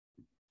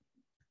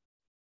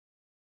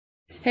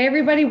Hey,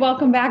 everybody,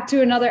 welcome back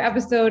to another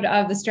episode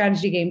of the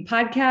Strategy Game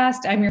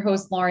podcast. I'm your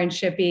host, Lauren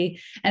Shippey,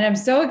 and I'm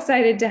so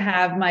excited to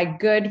have my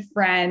good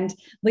friend,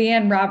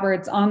 LeeAnn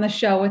Roberts, on the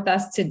show with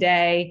us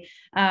today.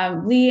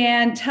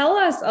 LeeAnn, tell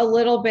us a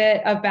little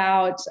bit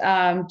about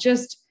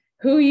just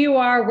who you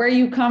are, where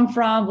you come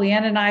from.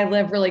 LeeAnn and I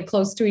live really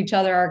close to each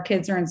other. Our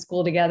kids are in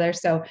school together,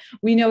 so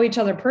we know each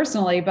other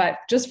personally, but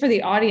just for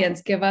the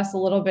audience, give us a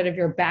little bit of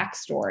your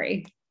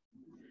backstory.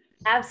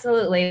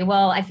 Absolutely.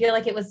 Well, I feel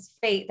like it was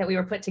fate that we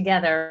were put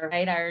together,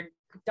 right? Our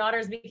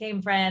daughters became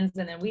friends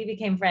and then we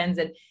became friends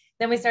and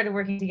then we started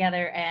working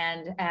together.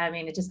 And I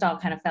mean, it just all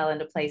kind of fell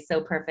into place so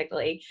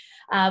perfectly.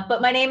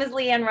 But my name is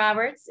LeeAnn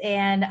Roberts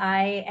and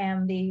I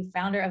am the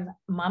founder of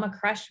Mama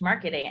Crush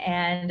Marketing.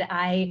 And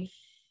I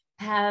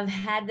have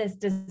had this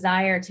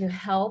desire to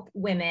help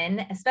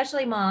women,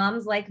 especially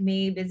moms like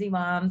me, busy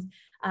moms,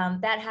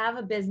 that have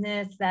a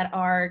business that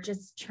are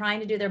just trying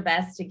to do their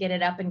best to get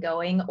it up and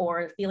going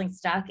or feeling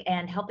stuck,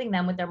 and helping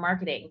them with their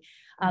marketing.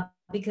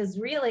 Because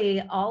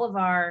really all of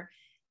our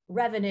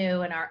revenue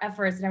and our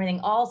efforts and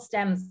everything all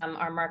stems from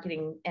our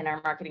marketing and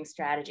our marketing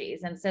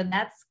strategies. And so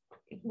that's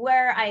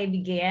where I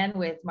began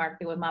with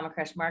Mama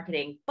Crush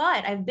Marketing.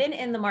 But I've been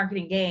in the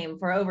marketing game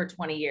for over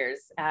 20 years.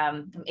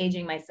 I'm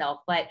aging myself,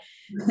 but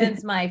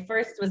since my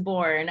first was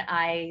born,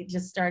 I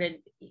just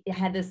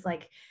had this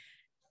like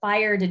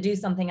fire to do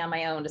something on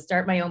my own, to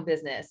start my own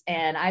business.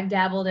 And I've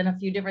dabbled in a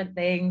few different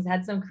things,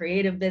 had some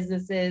creative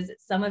businesses.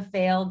 Some have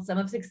failed, some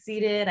have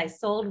succeeded. I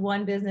sold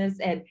one business,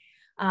 and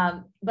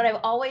but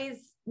I've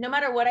always, no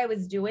matter what I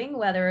was doing,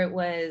 whether it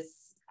was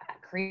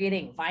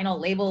creating vinyl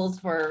labels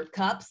for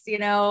cups,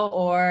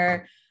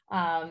 or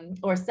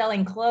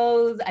selling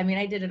clothes. I mean,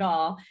 I did it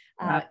all.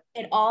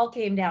 It all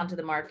came down to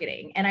the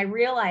marketing. And I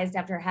realized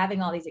after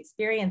having all these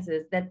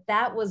experiences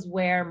that was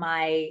where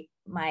my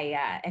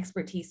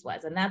expertise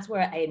was. And that's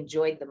where I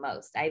enjoyed the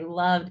most. I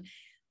loved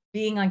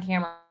being on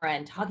camera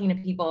and talking to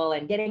people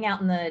and getting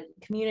out in the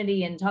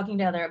community and talking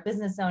to other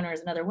business owners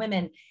and other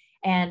women.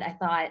 And I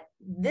thought,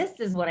 this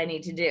is what I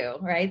need to do,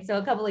 right? So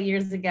a couple of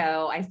years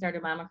ago, I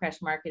started Mama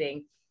Crush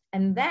Marketing.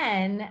 And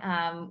then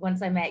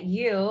once I met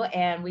you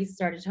and we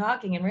started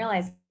talking and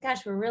realized,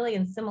 gosh, we're really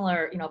in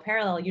similar,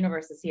 parallel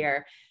universes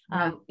here.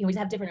 We just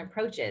have different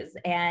approaches.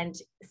 And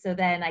so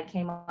then I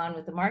came on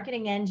with the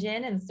marketing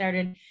engine and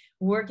started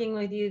working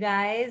with you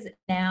guys.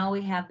 Now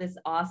we have this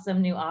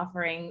awesome new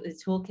offering, the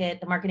toolkit,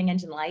 the Marketing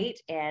Engine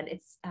Lite, and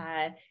it's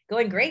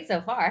going great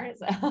so far.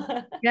 So.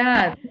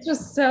 Yeah, it's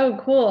just so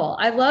cool.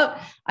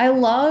 I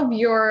love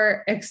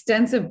your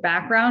extensive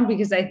background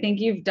because I think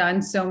you've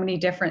done so many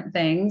different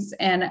things.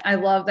 And I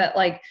love that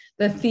like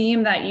the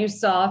theme that you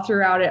saw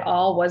throughout it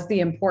all was the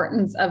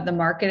importance of the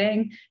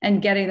marketing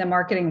and getting the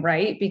marketing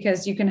right,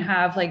 because you can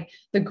have like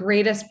the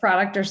greatest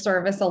product or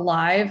service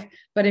alive,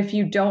 but if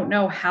you don't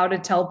know how to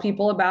tell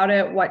people about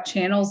it, what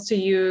channels to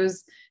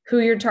use, who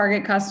your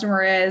target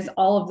customer is,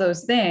 all of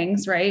those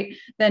things, right?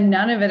 Then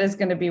none of it is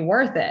going to be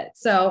worth it.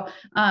 So,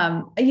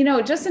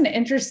 just an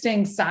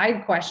interesting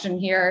side question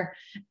here.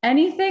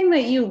 Anything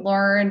that you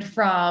learned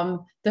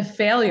from the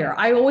failure?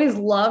 I always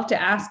love to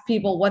ask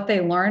people what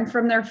they learned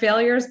from their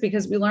failures,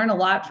 because we learn a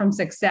lot from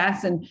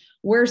success, and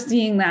we're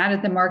seeing that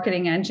at the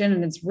marketing engine,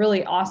 and it's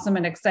really awesome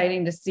and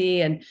exciting to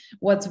see and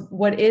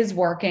what is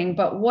working.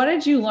 But what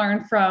did you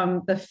learn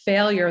from the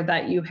failure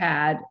that you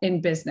had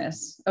in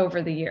business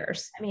over the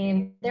years? I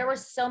mean, there were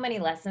so many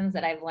lessons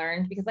that I've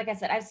learned because, like I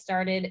said, I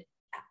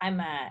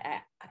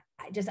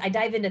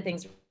dive into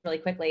things really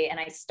quickly, and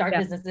I start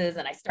businesses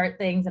and I start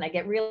things and I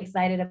get really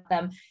excited about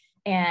them.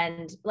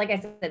 And like I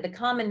said, the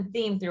common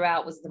theme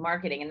throughout was the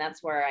marketing, and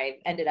that's where I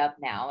ended up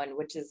now, and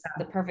which is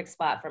the perfect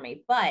spot for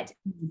me. But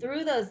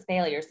through those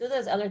failures, through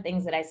those other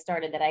things that I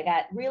started that I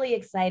got really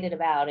excited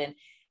about and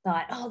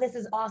thought, oh, this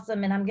is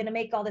awesome, and I'm going to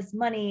make all this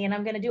money, and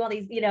I'm going to do all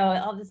these,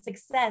 all this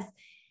success.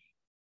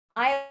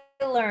 I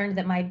learned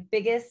that my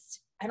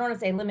biggest, I don't want to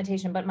say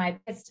limitation, but my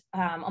biggest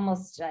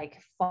almost like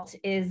fault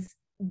is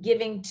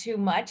giving too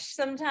much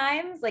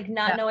sometimes, like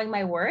not knowing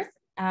my worth.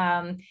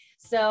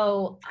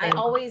 So I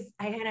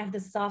kind of have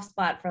this soft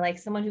spot for like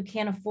someone who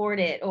can't afford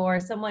it, or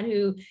someone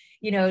who,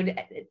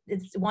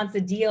 wants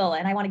a deal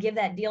and I want to give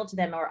that deal to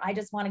them, or I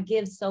just want to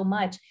give so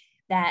much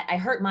that I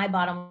hurt my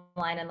bottom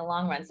line in the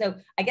long run. So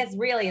I guess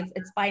really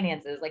it's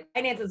finances. Like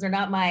finances are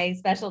not my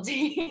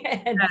specialty.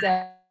 And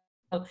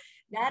so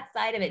that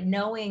side of it,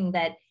 knowing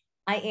that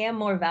I am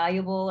more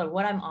valuable, or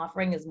what I'm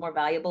offering is more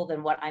valuable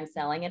than what I'm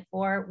selling it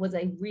for, was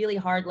a really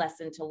hard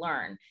lesson to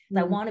learn.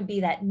 I want to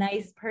be that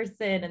nice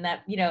person and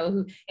that,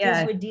 who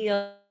gives you a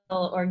deal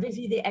or gives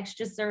you the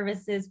extra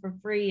services for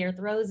free or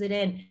throws it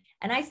in.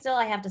 And I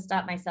have to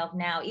stop myself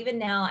now. Even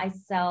now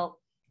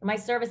my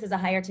service is a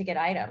higher ticket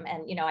item.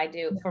 And, I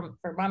do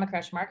for Mama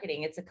Crush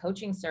Marketing, it's a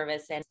coaching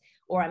service,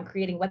 or I'm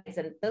creating websites,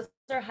 and those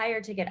are higher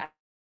ticket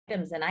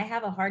items. And I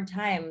have a hard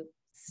time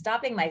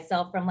stopping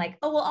myself from like,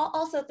 oh, well, I'll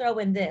also throw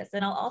in this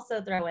and I'll also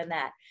throw in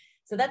that.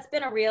 So that's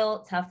been a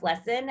real tough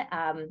lesson.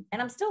 And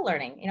I'm still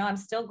learning, I'm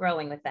still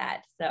growing with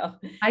that. So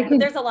but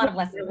there's a lot of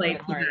lessons that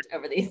I've learned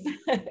over these.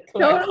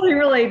 Totally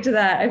relate to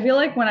that. I feel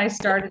like when I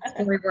started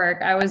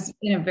StoryWork, I was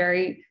in a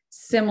very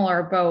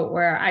similar boat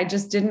where I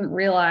just didn't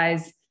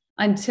realize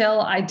until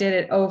I did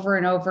it over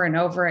and over and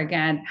over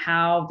again,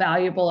 how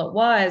valuable it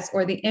was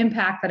or the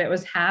impact that it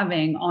was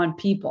having on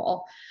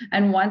people.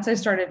 And once I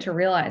started to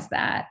realize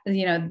that,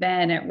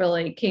 then it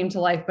really came to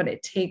life, but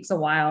it takes a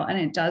while and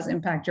it does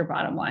impact your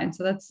bottom line.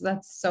 So that's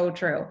so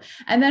true.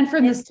 And then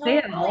from it's the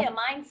sale, totally a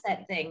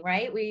mindset thing,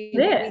 right? We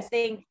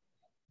think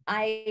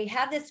I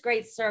have this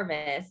great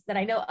service that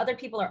I know other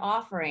people are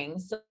offering.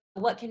 So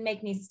what can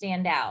make me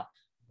stand out?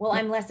 Well,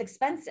 I'm less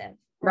expensive,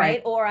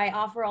 right? Or I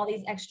offer all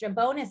these extra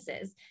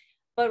bonuses.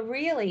 But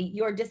really,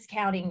 you're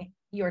discounting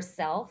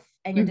yourself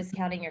and you're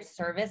discounting your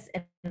service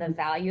and the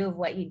value of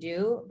what you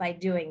do by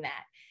doing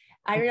that.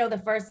 I know the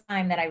first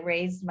time that I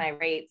raised my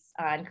rates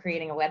on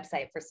creating a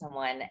website for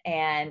someone,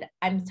 and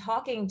I'm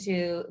talking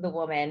to the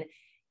woman.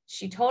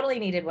 She totally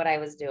needed what I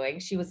was doing.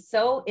 She was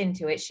so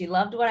into it. She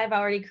loved what I've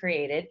already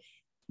created.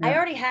 Yeah. I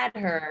already had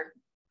her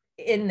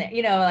in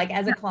there, like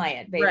as a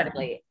client,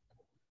 basically. Right.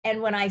 And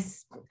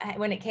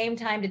when it came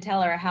time to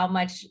tell her how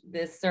much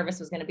this service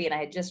was going to be, and I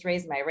had just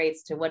raised my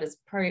rates to what is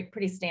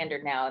pretty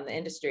standard now in the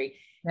industry.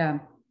 Yeah.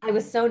 I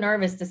was so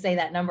nervous to say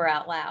that number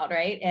out loud.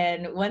 Right.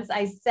 And once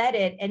I said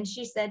it and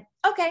she said,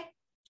 okay.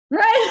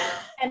 Right.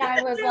 And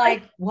I was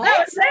like,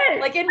 what?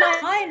 Like in my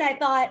mind, I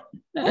thought,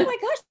 oh my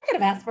gosh, I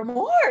could have asked for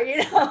more,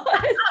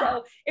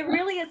 So it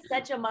really is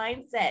such a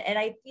mindset. And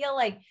I feel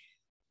like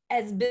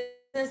as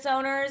business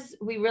owners,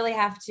 we really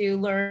have to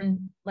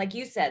learn, like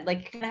you said,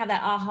 like kind of have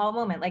that aha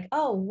moment, like,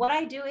 oh, what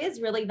I do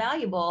is really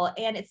valuable.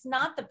 And it's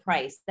not the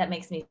price that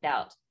makes me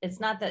doubt. It's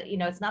not that,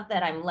 it's not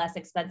that I'm less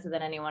expensive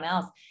than anyone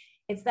else.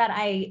 It's that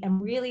I am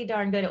really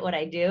darn good at what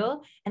I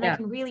do. And I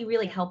can really,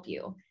 really help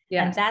you.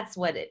 Yeah. And that's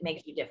what it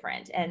makes you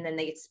different. And then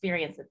the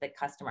experience that the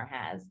customer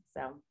has.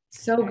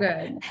 So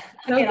good.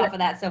 I'll get off of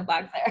that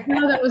soapbox there.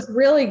 No, that was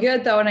really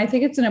good though. And I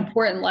think it's an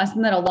important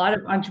lesson that a lot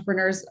of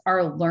entrepreneurs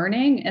are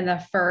learning in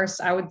the first,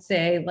 I would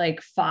say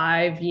like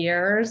 5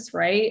 years,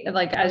 right?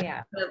 Like as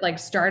like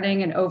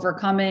starting and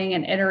overcoming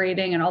and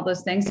iterating and all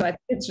those things. So I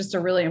think it's just a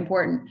really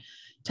important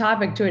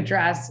topic to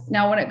address.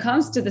 Now, when it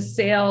comes to the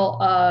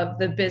sale of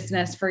the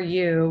business for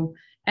you,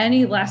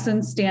 any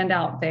lessons stand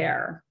out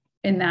there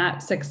in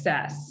that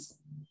success?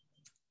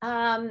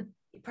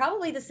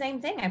 Probably the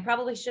same thing. I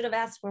probably should have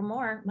asked for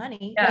more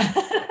money.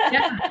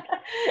 Yeah.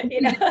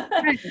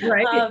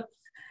 Right.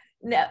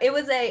 No, it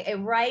was a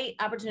right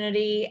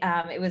opportunity.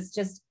 It was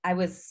just, I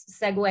was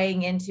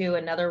segueing into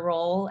another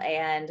role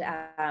and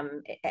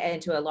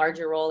into a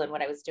larger role in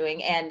what I was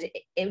doing. And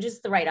it was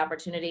just the right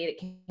opportunity that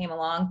came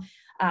along.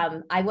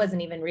 I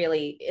wasn't even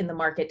really in the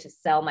market to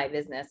sell my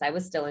business. I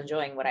was still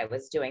enjoying what I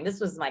was doing. This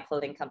was my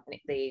clothing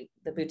company,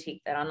 the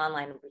boutique, an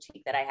online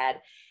boutique that I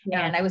had.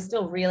 Yeah. And I was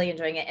still really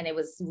enjoying it. And it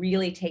was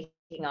really taking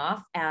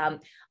off.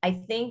 I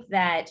think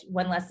that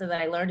one lesson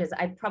that I learned is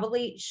I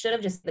probably should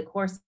have just the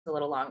course a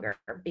little longer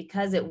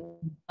because it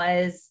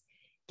was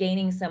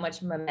gaining so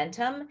much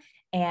momentum,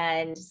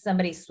 and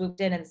somebody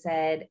swooped in and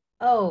said,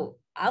 oh,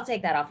 I'll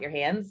take that off your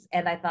hands.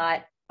 And I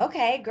thought,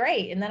 okay,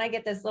 great. And then I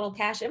get this little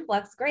cash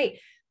influx. Great.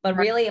 But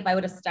really, if I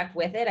would have stuck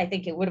with it, I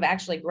think it would have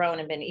actually grown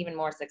and been even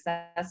more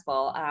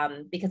successful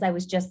because I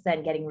was just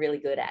then getting really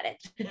good at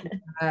it.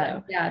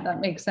 So. Yeah, that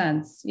makes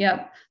sense.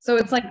 Yep. So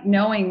it's like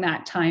knowing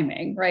that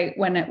timing, right?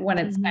 When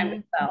it's time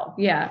to sell.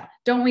 Yeah.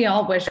 Don't we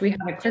all wish we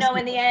had a Christmas?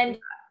 In the end,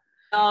 it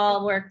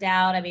all worked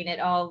out. I mean, it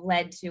all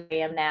led to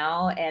where I am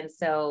now. And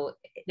so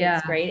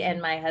it's great.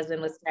 And my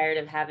husband was tired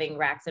of having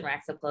racks and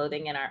racks of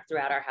clothing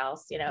throughout our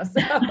house, so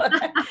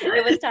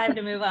it was time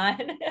to move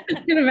on.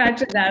 I can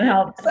imagine that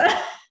helps.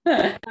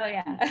 Oh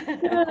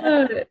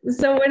yeah.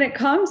 So when it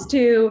comes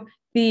to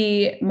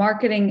the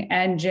marketing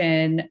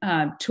engine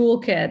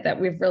toolkit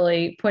that we've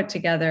really put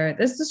together,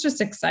 this is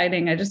just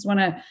exciting. I just want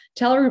to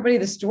tell everybody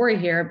the story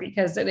here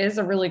because it is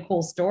a really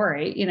cool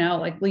story.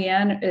 Like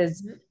LeeAnn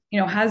is,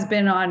 has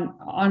been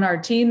on our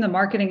team, the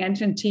marketing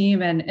engine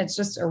team, and it's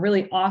just a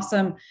really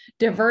awesome,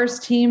 diverse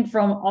team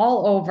from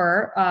all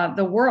over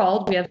the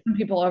world. We have some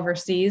people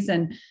overseas,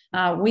 and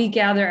we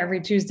gather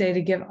every Tuesday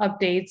to give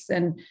updates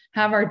and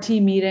have our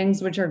team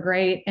meetings, which are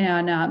great.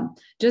 And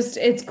just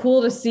it's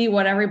cool to see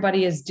what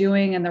everybody is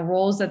doing and the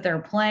roles that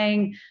they're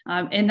playing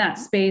in that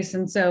space.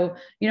 And so,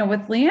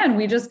 with LeeAnn,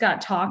 we just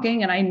got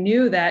talking, and I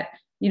knew that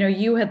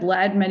you had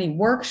led many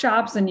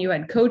workshops and you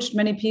had coached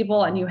many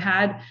people and you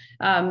had,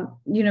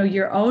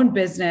 your own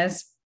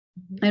business.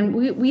 And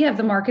we have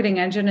the marketing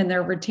engine and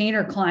their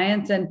retainer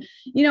clients. And,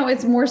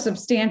 it's more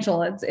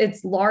substantial.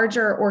 It's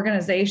larger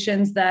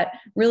organizations that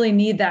really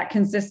need that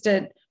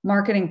consistent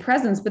marketing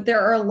presence, but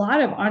there are a lot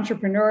of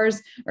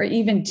entrepreneurs or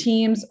even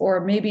teams or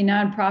maybe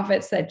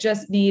nonprofits that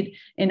just need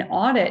an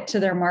audit to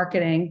their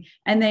marketing,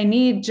 and they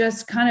need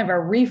just kind of a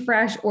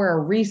refresh or a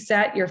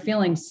reset. You're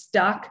feeling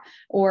stuck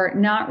or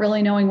not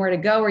really knowing where to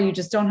go, or you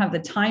just don't have the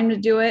time to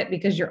do it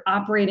because you're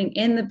operating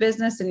in the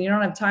business and you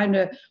don't have time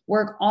to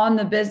work on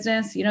the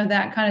business,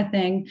 that kind of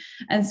thing.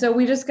 And so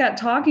we just got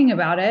talking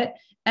about it,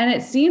 and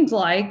it seemed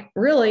like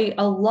really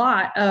a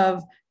lot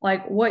of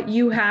like what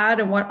you had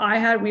and what I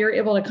had, we were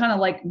able to kind of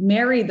like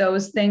marry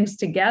those things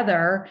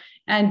together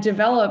and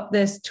develop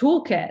this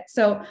toolkit.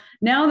 So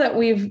now that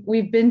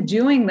we've been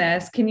doing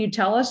this, can you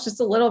tell us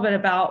just a little bit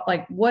about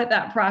like what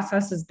that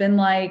process has been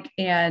like,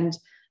 and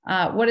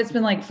what it's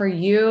been like for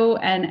you,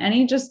 and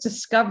any just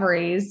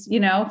discoveries,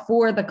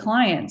 for the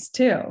clients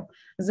too,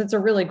 because it's a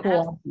really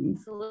cool.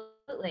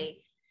 Absolutely.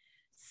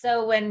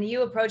 So when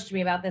you approached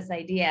me about this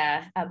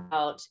idea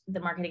about the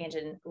Marketing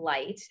Engine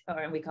Lite,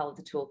 or we call it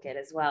the toolkit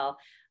as well,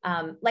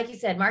 like you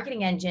said,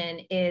 Marketing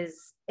Engine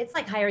it's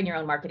like hiring your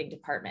own marketing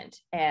department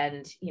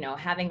and,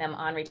 having them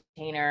on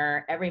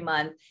retainer every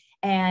month.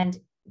 And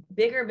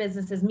bigger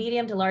businesses,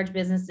 medium to large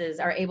businesses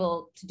are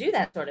able to do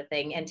that sort of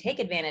thing and take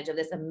advantage of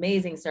this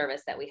amazing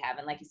service that we have.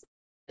 And like you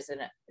said,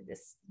 there's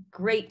this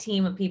great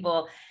team of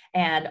people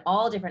and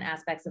all different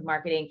aspects of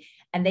marketing,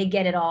 and they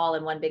get it all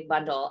in one big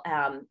bundle.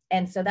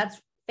 And so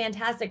that's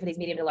fantastic for these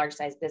medium to large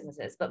size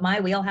businesses. But my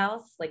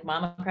wheelhouse, like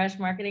Mama Crush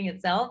marketing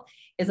itself,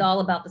 is all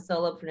about the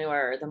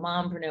solopreneur, the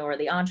mompreneur,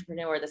 the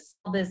entrepreneur, the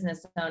small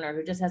business owner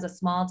who just has a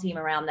small team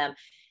around them.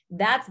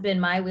 That's been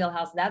my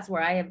wheelhouse. That's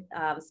where I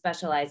have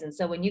specialized. And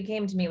so when you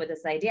came to me with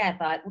this idea, I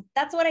thought,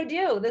 that's what I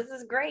do. This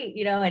is great,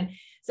 and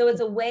so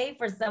it's a way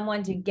for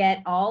someone to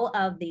get all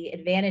of the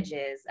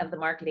advantages of the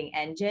marketing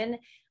engine,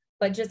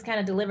 but just kind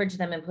of delivered to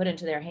them and put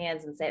into their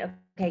hands and say,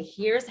 okay,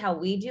 here's how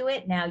we do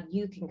it. Now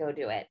you can go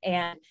do it.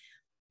 And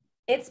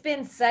it's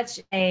been such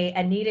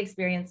a neat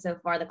experience so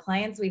far. The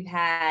clients we've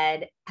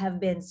had have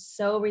been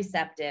so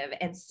receptive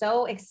and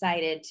so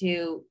excited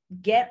to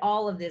get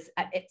all of this.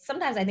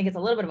 Sometimes I think it's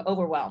a little bit of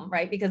overwhelm,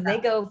 right? Because they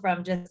go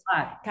from just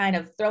kind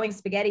of throwing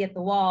spaghetti at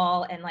the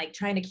wall and like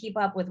trying to keep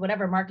up with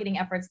whatever marketing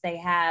efforts they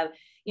have.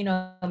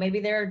 Maybe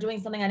they're doing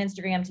something on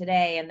Instagram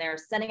today and they're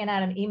sending it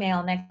out an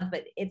email next month,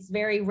 but it's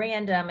very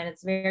random and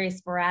it's very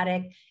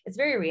sporadic. It's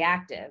very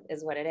reactive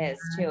is what it is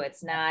too.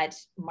 It's not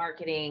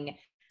marketing.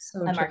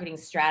 A marketing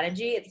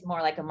strategy. It's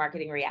more like a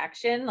marketing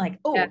reaction. Like,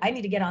 I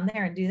need to get on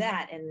there and do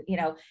that. And,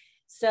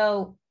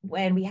 so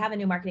when we have a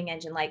new Marketing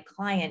Engine like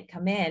client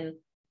come in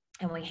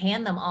and we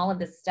hand them all of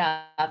this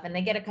stuff and they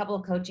get a couple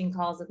of coaching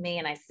calls with me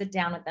and I sit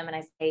down with them and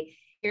I say,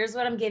 here's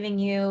what I'm giving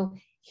you.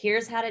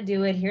 Here's how to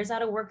do it. Here's how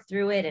to work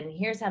through it. And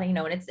here's how to,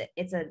 and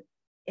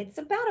it's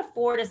about a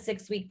 4 to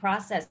 6 week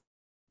process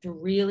to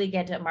really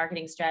get a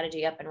marketing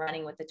strategy up and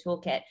running with the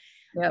toolkit.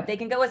 Yep. They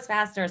can go as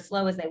fast or as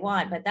slow as they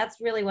want, but that's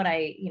really what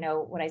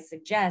I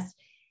suggest.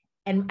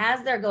 And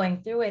as they're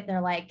going through it,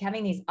 they're like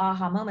having these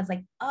aha moments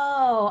like,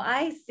 oh,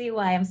 I see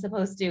why I'm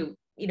supposed to,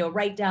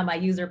 write down my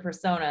user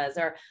personas,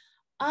 or,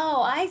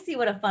 oh, I see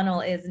what a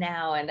funnel is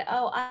now. And,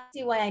 oh, I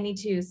see why I need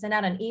to send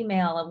out an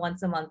email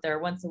once a month or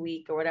once a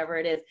week or whatever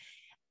it is.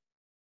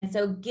 And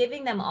so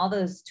giving them all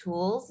those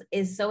tools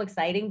is so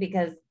exciting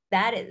because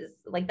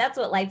that's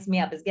what lights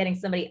me up, is getting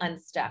somebody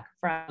unstuck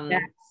from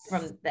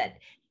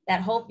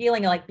that whole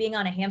feeling of like being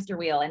on a hamster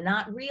wheel and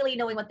not really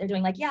knowing what they're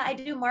doing. Like, yeah, I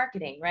do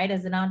marketing, right?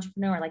 As an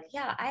entrepreneur, like,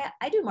 yeah,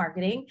 I do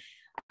marketing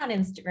on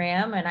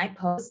Instagram and I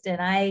post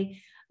and I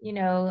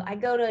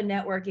go to a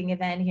networking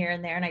event here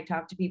and there and I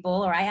talk to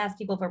people, or I ask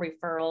people for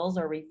referrals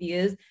or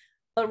reviews,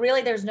 but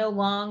really there's no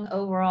long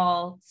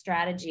overall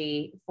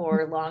strategy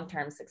for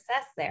long-term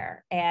success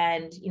there.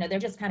 And, they're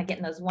just kind of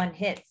getting those one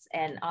hits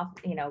and off,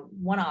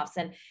 one-offs.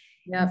 And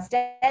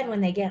instead,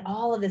 when they get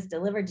all of this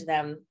delivered to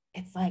them,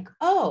 it's like,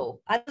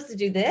 oh, I'm supposed to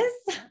do this?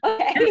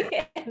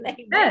 Okay.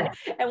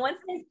 And once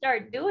they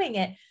start doing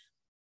it,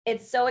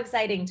 it's so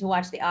exciting to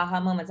watch the aha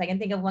moments. I can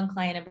think of one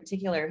client in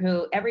particular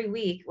who every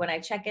week when I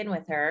check in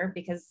with her,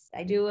 because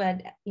I do,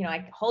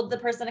 I hold the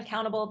person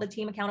accountable, the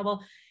team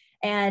accountable,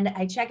 and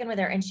I check in with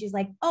her and she's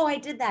like, oh, I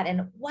did that.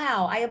 And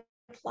wow, I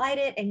applied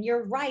it. And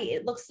you're right.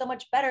 It looks so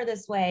much better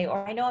this way.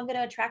 Or I know I'm going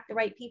to attract the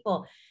right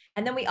people.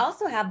 And then we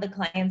also have the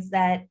clients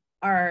that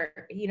are,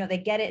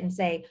 they get it and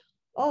say,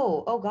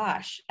 oh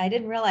gosh, I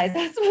didn't realize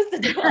I was supposed to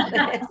do all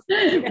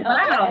this.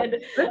 Wow. And,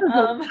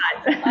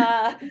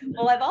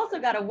 well, I've also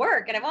got to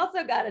work and I've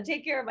also got to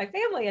take care of my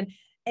family. And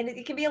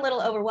it can be a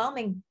little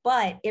overwhelming,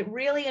 but it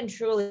really and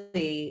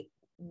truly,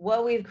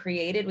 what we've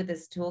created with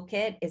this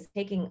toolkit is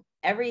taking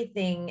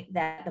everything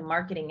that the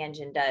marketing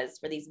engine does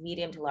for these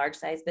medium to large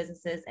size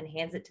businesses and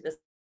hands it to the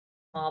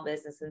small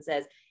business and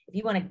says, if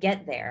you want to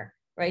get there,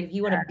 right? If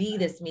you want to be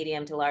this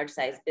medium to large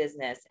size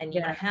business and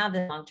you want to have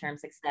the long-term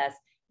success,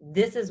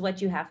 this is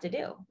what you have to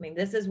do. I mean,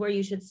 this is where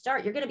you should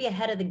start. You're going to be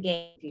ahead of the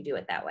game if you do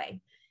it that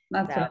way.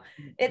 So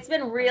it's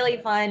been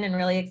really fun and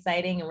really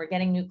exciting, and we're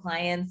getting new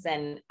clients.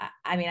 And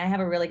I mean, I have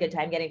a really good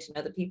time getting to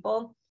know the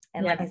people.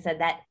 And like I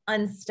said, that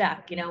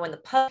unstuck, when the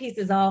puzzle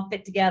pieces all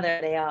fit together,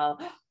 they all,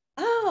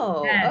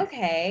 Oh, Yes.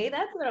 okay.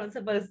 That's what I'm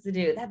supposed to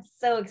do. That's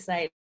so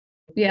exciting.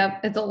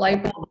 Yep, it's a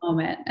light bulb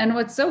moment. And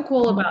what's so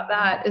cool about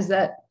that is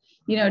that,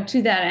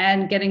 to that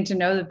end, getting to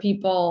know the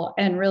people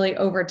and really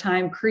over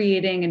time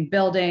creating and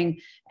building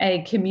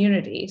a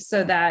community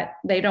so that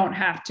they don't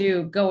have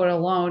to go it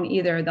alone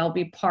either. They'll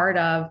be part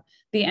of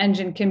the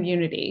engine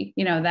community,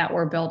 that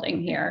we're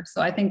building here.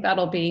 So I think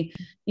that'll be,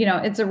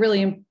 it's a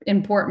really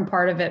important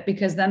part of it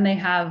because then they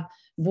have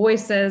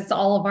voices,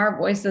 all of our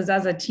voices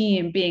as a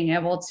team being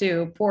able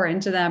to pour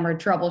into them or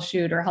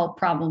troubleshoot or help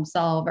problem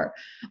solve or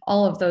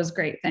all of those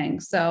great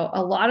things. So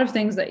a lot of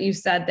things that you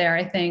said there,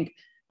 I think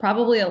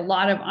probably a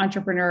lot of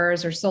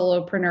entrepreneurs or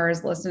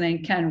solopreneurs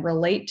listening can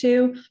relate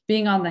to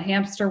being on the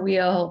hamster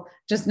wheel,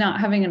 just not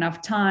having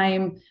enough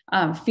time,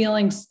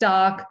 feeling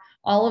stuck.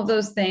 All of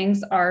those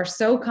things are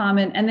so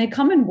common and they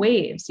come in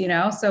waves,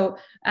 So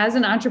as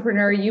an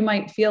entrepreneur, you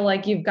might feel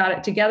like you've got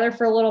it together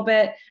for a little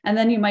bit and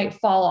then you might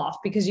fall off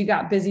because you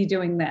got busy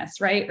doing this,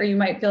 right? Or you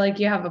might feel like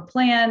you have a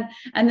plan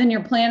and then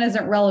your plan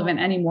isn't relevant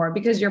anymore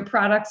because your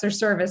products or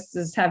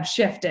services have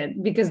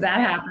shifted because that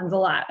happens a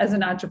lot as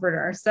an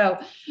entrepreneur. So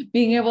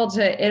being able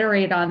to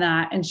iterate on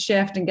that and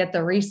shift and get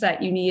the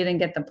reset you need and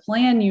get the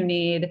plan you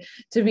need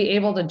to be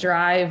able to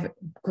drive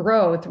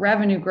growth,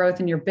 revenue growth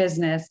in your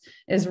business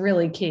is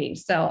really key.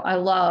 So I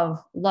love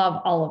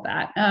all of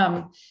that.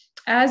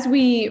 As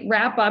we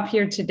wrap up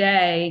here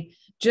today,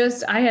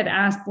 I had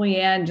asked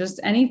LeeAnn just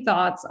any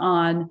thoughts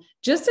on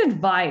just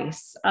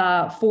advice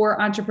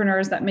for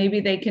entrepreneurs that maybe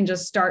they can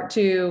just start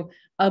to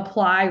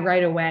apply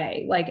right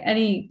away, like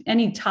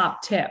any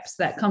top tips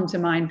that come to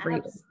mind for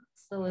you.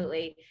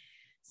 Absolutely.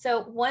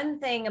 So one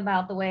thing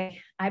about the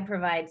way I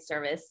provide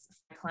service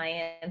for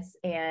clients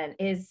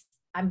is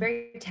I'm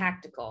very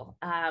tactical.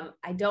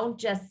 I don't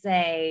just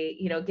say,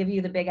 give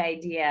you the big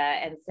idea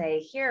and say,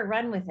 here,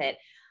 run with it.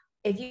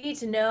 If you need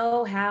to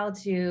know how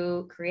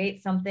to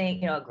create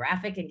something, a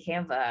graphic in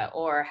Canva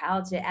or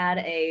how to add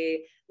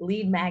a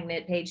lead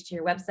magnet page to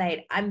your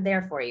website, I'm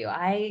there for you.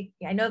 I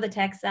know the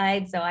tech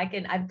side, so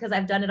because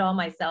I've done it all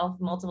myself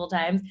multiple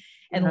times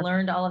and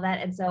learned all of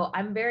that. And so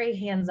I'm very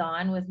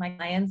hands-on with my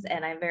clients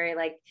and I'm very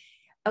like,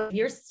 oh, if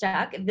you're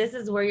stuck, if this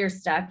is where you're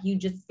stuck, you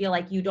just feel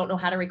like you don't know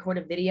how to record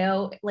a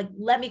video, like,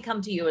 let me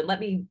come to you and let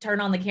me turn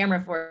on the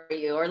camera for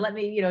you, or let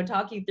me,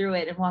 talk you through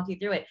it and walk you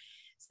through it.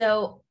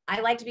 So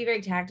I like to be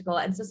very tactical.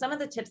 And so some of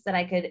the tips that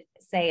I could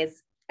say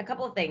is a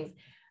couple of things.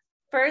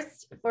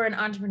 First, for an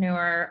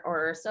entrepreneur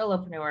or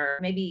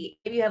solopreneur, maybe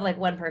if you have like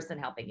one person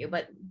helping you,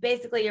 but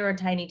basically you're a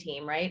tiny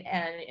team, right?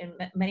 And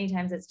many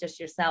times it's just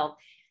yourself,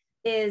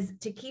 is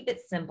to keep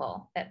it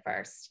simple at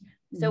first.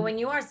 So when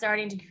you are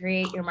starting to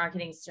create your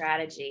marketing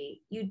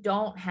strategy, you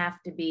don't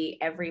have to be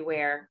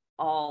everywhere,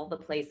 all the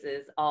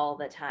places, all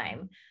the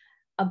time.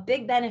 A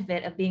big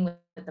benefit of being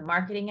with the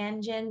marketing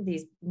engine,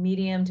 these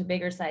medium to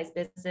bigger size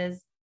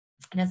businesses,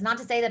 and it's not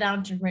to say that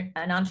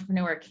an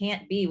entrepreneur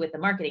can't be with the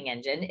marketing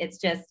engine. It's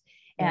just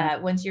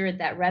once you're at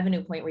that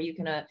revenue point where you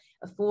can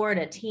afford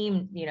a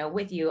team,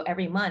 with you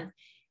every month,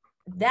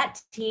 that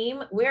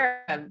team,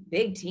 we're a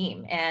big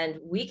team and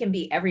we can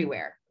be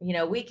everywhere.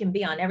 We can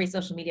be on every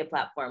social media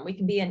platform. We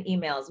can be in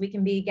emails. We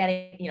can be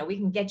getting, we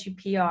can get you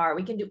PR.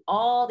 We can do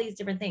all these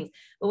different things.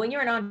 But when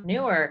you're an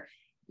entrepreneur,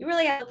 you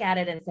really have to look at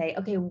it and say,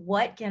 okay,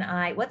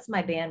 what's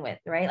my bandwidth,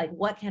 right? Like,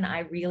 what can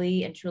I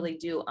really and truly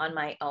do on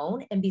my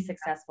own and be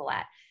successful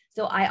at?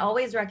 So I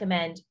always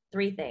recommend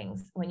 3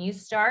 things. When you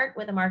start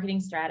with a marketing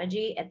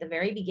strategy at the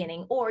very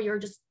beginning, or you're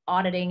just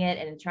auditing it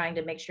and trying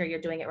to make sure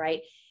you're doing it right,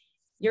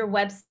 your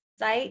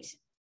website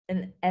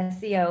and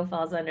SEO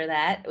falls under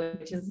that,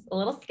 which is a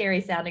little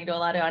scary sounding to a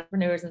lot of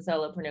entrepreneurs and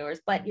solopreneurs,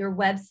 but your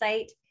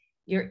website,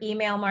 your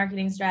email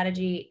marketing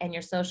strategy, and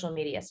your social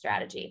media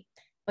strategy.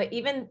 But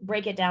even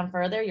break it down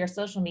further, your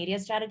social media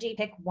strategy,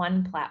 pick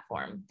one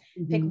platform.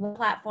 Pick one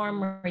platform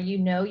where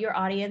your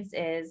audience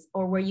is,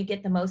 or where you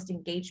get the most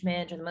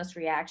engagement or the most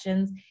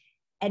reactions,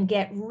 and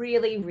get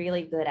really,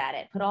 really good at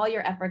it. Put all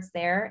your efforts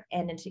there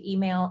and into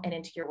email and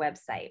into your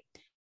website.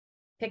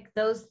 Pick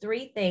those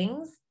 3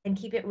 things and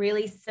keep it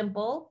really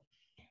simple,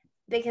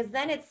 because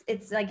then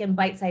it's like in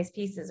bite-sized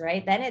pieces,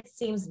 right? Then it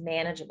seems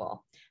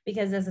manageable.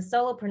 Because as a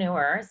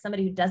solopreneur,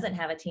 somebody who doesn't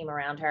have a team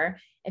around her,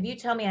 if you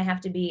tell me I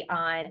have to be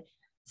on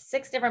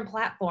 6 different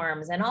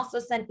platforms and also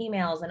send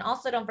emails and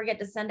also don't forget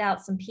to send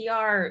out some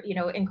PR,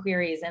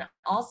 inquiries, and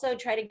also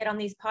try to get on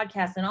these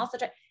podcasts and also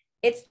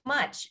it's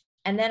much.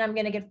 And then I'm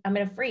going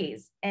to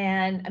freeze,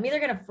 and I'm either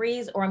going to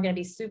freeze or I'm going to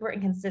be super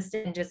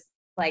inconsistent and just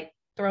like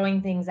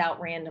throwing things out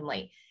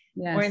randomly.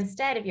 Yes. Or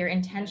instead, if you're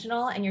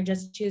intentional and you're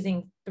just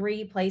choosing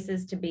 3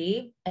 places to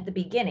be at the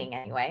beginning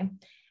anyway,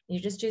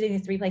 you're just choosing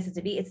these 3 places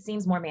to be, it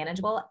seems more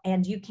manageable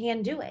and you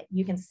can do it.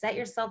 You can set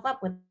yourself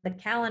up with the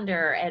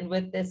calendar and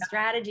with this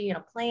strategy and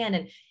a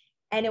plan,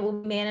 and it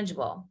will be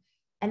manageable.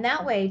 And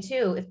that way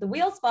too, if the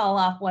wheels fall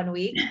off one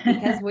week,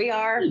 because we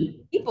are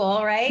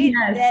people, right?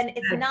 Yes. Then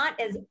it's not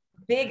as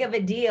big of a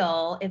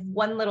deal if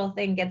one little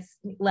thing gets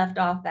left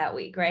off that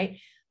week, right?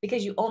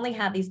 Because you only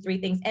have these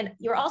 3 things. And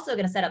you're also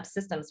going to set up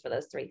systems for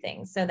those 3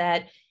 things so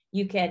that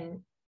you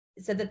can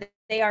so that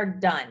they are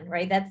done,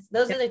 right?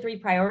 Those are the 3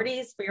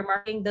 priorities for your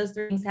marketing. Those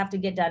 3 things have to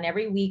get done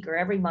every week or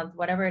every month,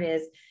 whatever it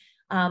is.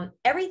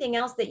 Everything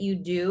else that you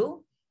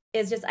do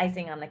is just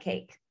icing on the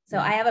cake. So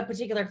I have a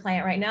particular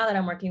client right now that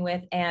I'm working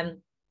with, and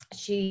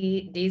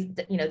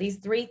these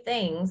 3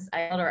 things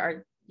I told her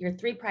are your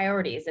 3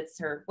 priorities. It's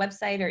her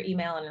website, her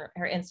email, and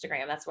her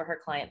Instagram. That's where her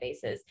client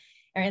base is,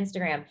 her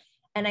Instagram.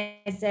 And I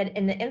said,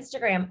 in the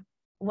Instagram,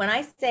 when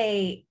I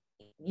say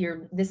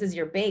this is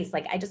your base,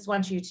 like, I just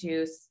want you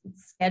to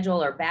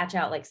schedule or batch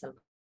out like some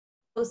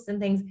posts and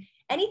things.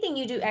 Anything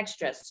you do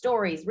extra,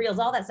 stories, reels,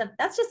 all that stuff,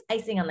 that's just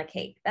icing on the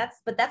cake.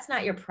 But that's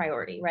not your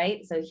priority,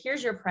 right? So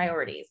here's your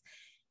priorities.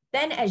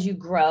 Then as you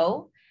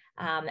grow,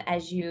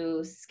 as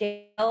you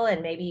scale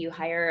and maybe you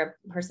hire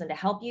a person to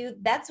help you,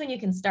 that's when you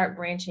can start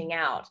branching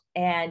out.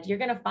 And you're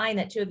going to find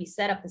that too, if you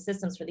set up the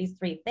systems for these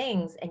 3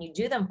 things and you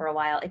do them for a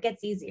while, it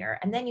gets easier.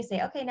 And then you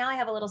say, okay, now I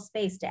have a little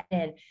space to add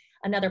in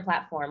another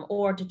platform,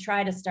 or to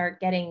try to start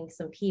getting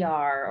some PR,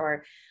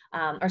 or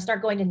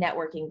start going to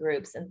networking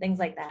groups and things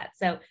like that.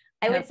 So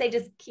I would say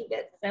just keep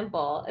it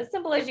simple, as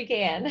simple as you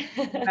can.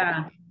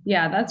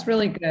 Yeah, that's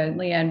really good,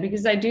 LeeAnn,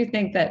 because I do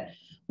think that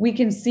we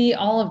can see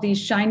all of these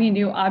shiny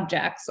new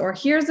objects, or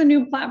here's a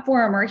new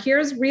platform, or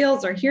here's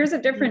Reels, or here's a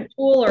different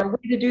tool or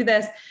way to do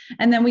this.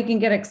 And then we can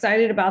get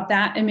excited about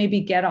that and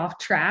maybe get off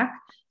track.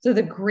 So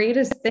the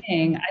greatest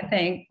thing I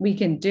think we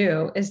can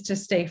do is to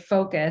stay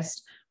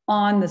focused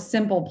on the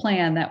simple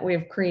plan that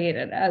we've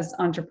created as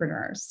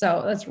entrepreneurs.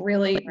 So that's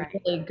really,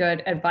 really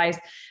good advice.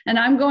 And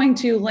I'm going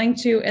to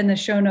link to in the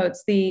show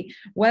notes the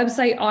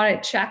website audit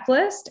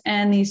checklist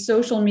and the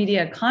social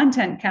media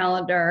content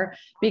calendar,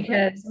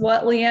 because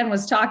what LeeAnn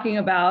was talking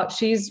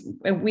about,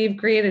 we've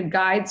created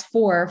guides,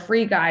 for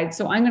free guides.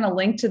 So I'm going to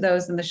link to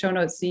those in the show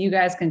notes so you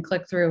guys can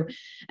click through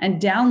and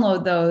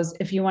download those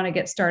if you want to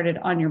get started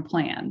on your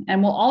plan.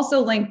 And we'll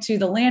also link to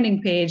the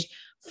landing page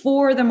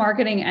for the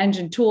marketing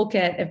engine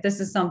toolkit if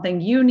this is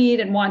something you need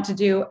and want to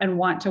do and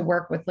want to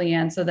work with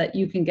LeeAnn so that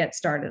you can get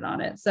started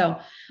on it. So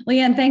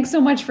LeeAnn, thanks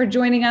so much for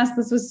joining us.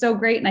 This was so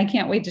great and I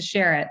can't wait to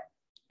share it.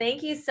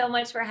 Thank you so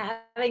much for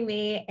having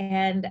me.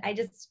 And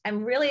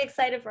I'm really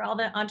excited for all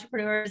the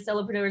entrepreneurs,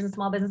 solopreneurs, and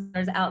small business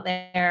owners out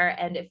there.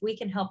 And if we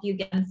can help you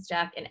get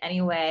unstuck in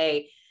any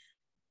way,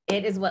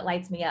 it is what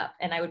lights me up.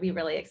 And I would be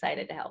really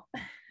excited to help.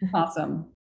 Awesome.